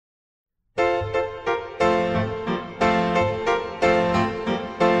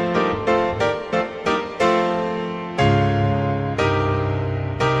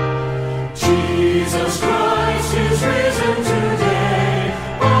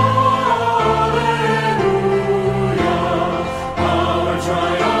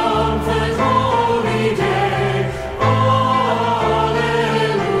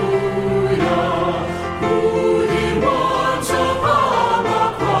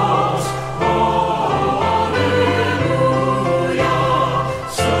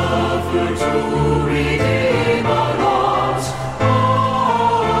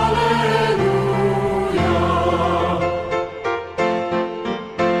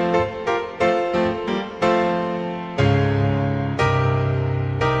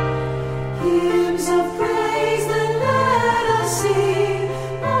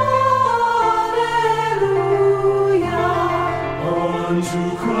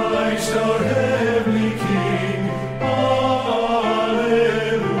Christ our heavenly King. Alleluia.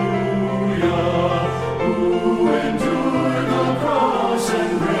 Who endured the cross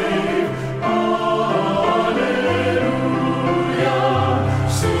and grave. Alleluia.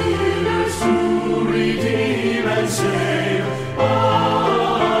 Sinners to redeem and save. Alleluia.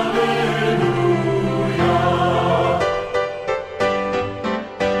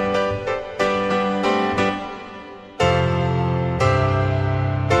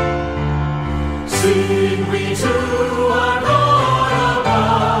 Sing we to our God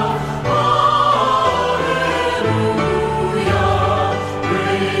above. Alleluia.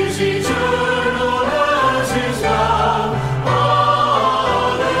 Praise eternal as His love.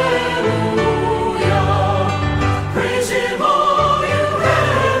 Alleluia. Praise Him, all you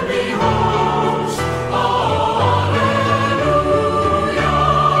heavenly hosts. Alleluia.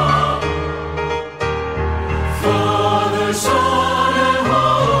 Father, Son, and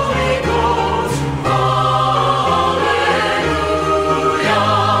Holy Ghost. Alleluia.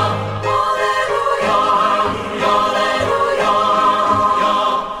 Alleluia. Alleluia.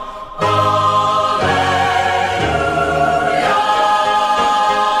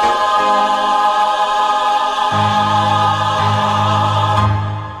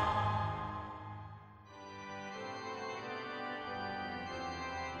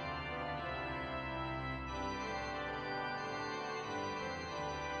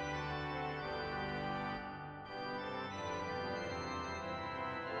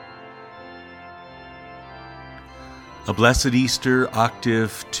 A blessed Easter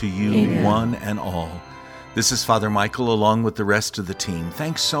octave to you, Amen. one and all. This is Father Michael along with the rest of the team.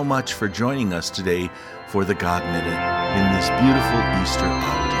 Thanks so much for joining us today for the God Minute in this beautiful Easter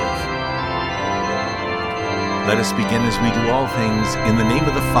octave. Let us begin as we do all things in the name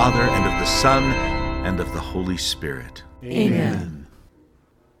of the Father and of the Son and of the Holy Spirit. Amen.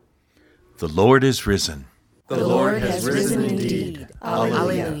 The Lord is risen. The Lord has risen indeed.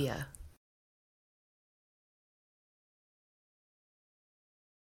 Alleluia.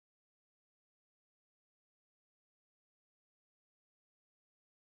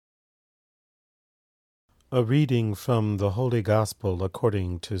 A reading from the Holy Gospel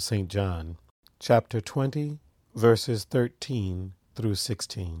according to St. John, chapter 20, verses 13 through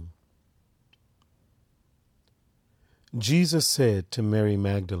 16. Jesus said to Mary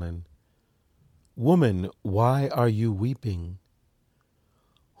Magdalene, "Woman, why are you weeping?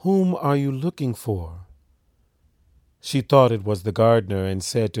 Whom are you looking for?" She thought it was the gardener and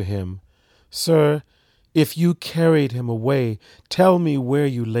said to him, "Sir, if you carried him away, tell me where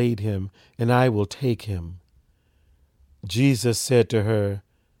you laid him, and I will take him." Jesus said to her,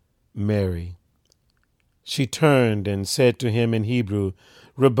 "Mary." She turned and said to him in Hebrew,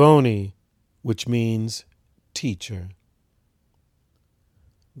 "Rabboni," which means teacher.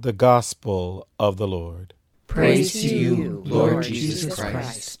 The Gospel of the Lord. Praise to you, Lord Jesus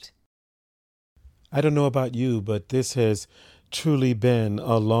Christ. I don't know about you, but this has truly been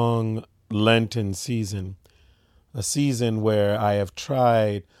a long Lenten season, a season where I have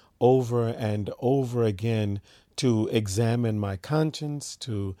tried over and over again to examine my conscience,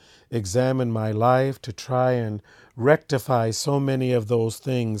 to examine my life, to try and rectify so many of those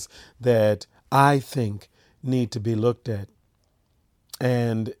things that I think need to be looked at.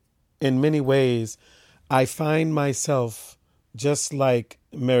 And in many ways, I find myself just like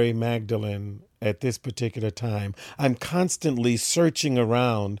Mary Magdalene at this particular time. I'm constantly searching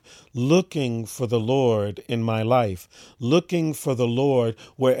around, looking for the Lord in my life, looking for the Lord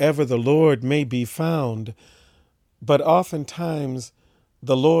wherever the Lord may be found. But oftentimes,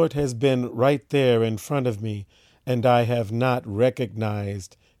 the Lord has been right there in front of me, and I have not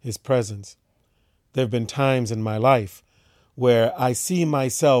recognized His presence. There have been times in my life where I see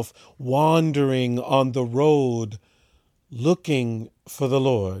myself wandering on the road, looking for the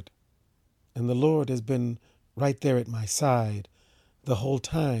Lord, and the Lord has been right there at my side the whole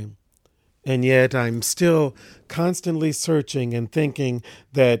time. And yet I'm still constantly searching and thinking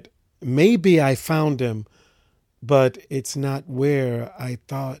that maybe I found Him, but it's not where I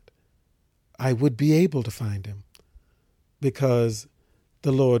thought I would be able to find Him, because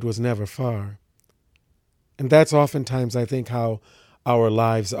the Lord was never far. And that's oftentimes, I think, how our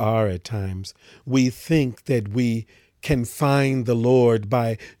lives are at times. We think that we can find the Lord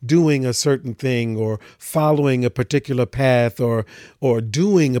by doing a certain thing or following a particular path or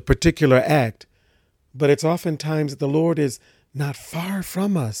doing a particular act. But it's oftentimes that the Lord is not far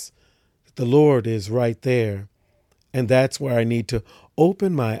from us. The Lord is right there. And that's where I need to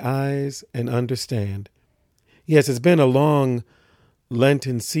open my eyes and understand. Yes, it's been a long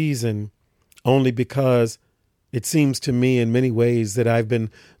Lenten season only because It seems to me in many ways that I've been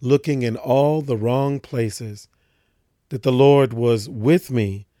looking in all the wrong places, that the Lord was with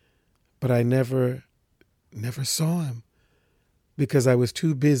me, but I never saw him because I was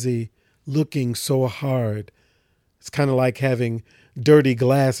too busy looking so hard. It's kind of like having dirty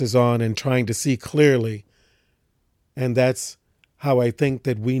glasses on and trying to see clearly. And that's how I think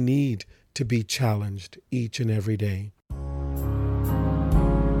that we need to be challenged each and every day.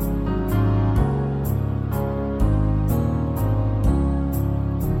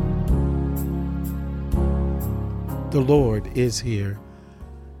 The Lord is here.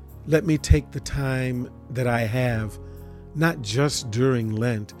 Let me take the time that I have, not just during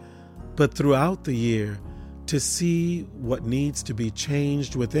Lent, but throughout the year, to see what needs to be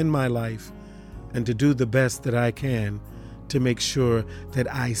changed within my life and to do the best that I can to make sure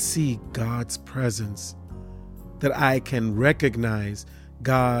that I see God's presence, that I can recognize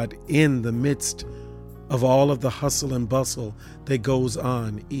God in the midst of all of the hustle and bustle that goes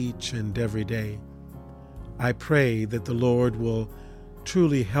on each and every day. I pray that the Lord will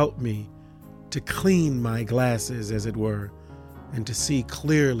truly help me to clean my glasses, as it were, and to see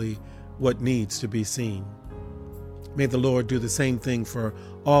clearly what needs to be seen. May the Lord do the same thing for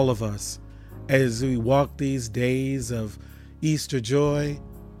all of us as we walk these days of Easter joy,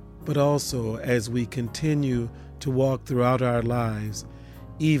 but also as we continue to walk throughout our lives,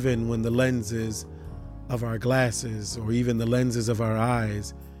 even when the lenses of our glasses or even the lenses of our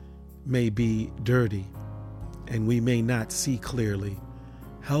eyes may be dirty and we may not see clearly.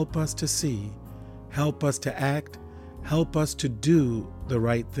 Help us to see, help us to act, help us to do the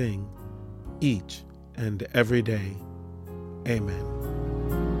right thing each and every day. Amen.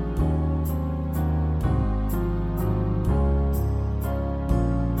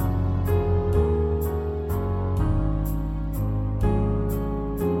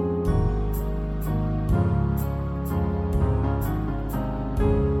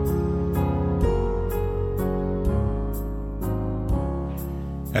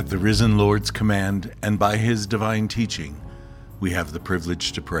 At the risen Lord's command and by his divine teaching, we have the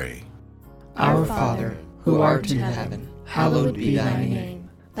privilege to pray. Our Father, who art in heaven, hallowed be thy name.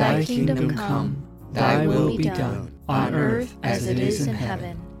 Thy kingdom come, thy will be done, on earth as it is in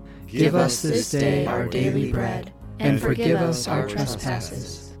heaven. Give us this day our daily bread, and forgive us our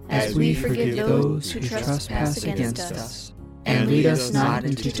trespasses, as we forgive those who trespass against us. And lead us not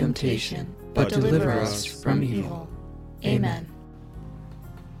into temptation, but deliver us from evil. Amen.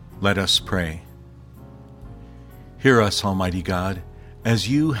 Let us pray. Hear us, Almighty God, as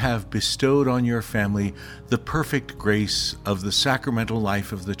you have bestowed on your family the perfect grace of the sacramental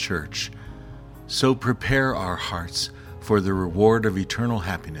life of the Church. So prepare our hearts for the reward of eternal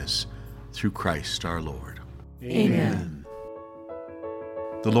happiness through Christ our Lord. Amen.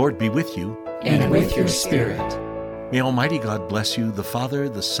 The Lord be with you. And with your spirit. May Almighty God bless you, the Father,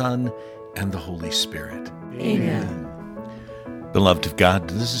 the Son, and the Holy Spirit. Amen. Beloved of God,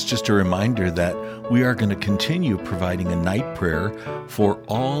 this is just a reminder that we are going to continue providing a night prayer for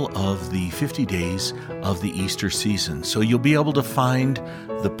all of the 50 days of the Easter season. So you'll be able to find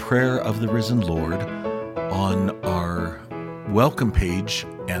the prayer of the risen Lord on our welcome page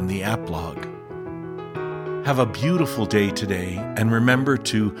and the app log. Have a beautiful day today, and remember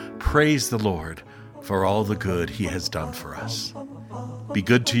to praise the Lord for all the good he has done for us. Be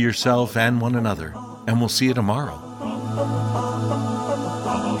good to yourself and one another, and we'll see you tomorrow.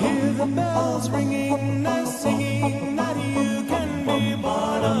 Hear the bells ringing, they're singing that you can be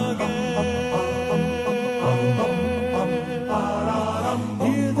born again.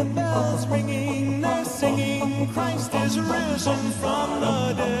 Hear the bells ringing, they're singing, Christ is risen from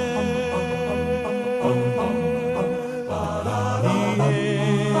the dead. The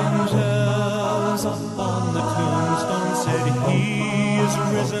angels upon the tombstone said he is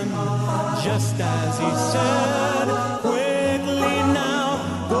risen, just as he said. Quickly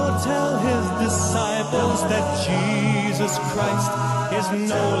now, go tell his disciples that Jesus Christ is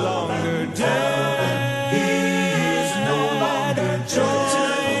no longer dead.